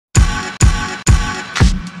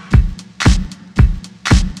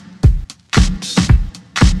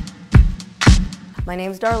My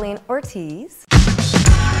name's Darlene Ortiz.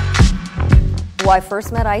 Well, I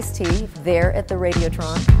first met Ice-T there at the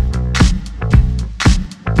Radiotron.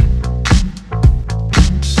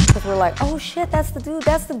 Because we're like, oh shit, that's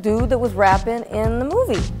the dude that was rapping in the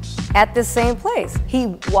movie at this same place.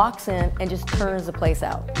 He walks in and just turns the place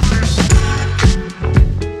out.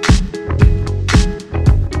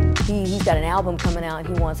 He's got an album coming out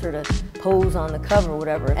and he wants her to pose on the cover or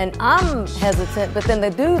whatever. And I'm hesitant, but then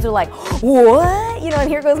the dudes are like, what? You know, and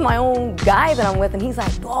here goes my own guy that I'm with, and he's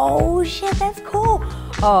like, oh shit, that's cool.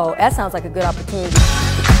 Oh, that sounds like a good opportunity.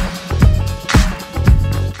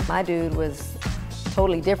 My dude was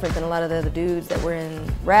totally different than a lot of the other dudes that were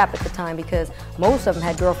in rap at the time, because most of them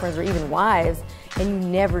had girlfriends or even wives, and you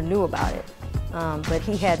never knew about it. But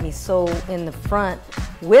he had me so in the front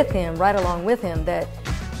with him, right along with him, that's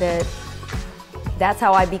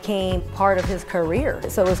how I became part of his career.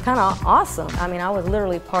 So it was kind of awesome. I mean, I was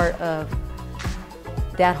literally part of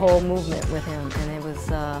that whole movement with him, and it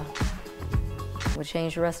was would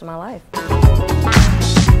change the rest of my life.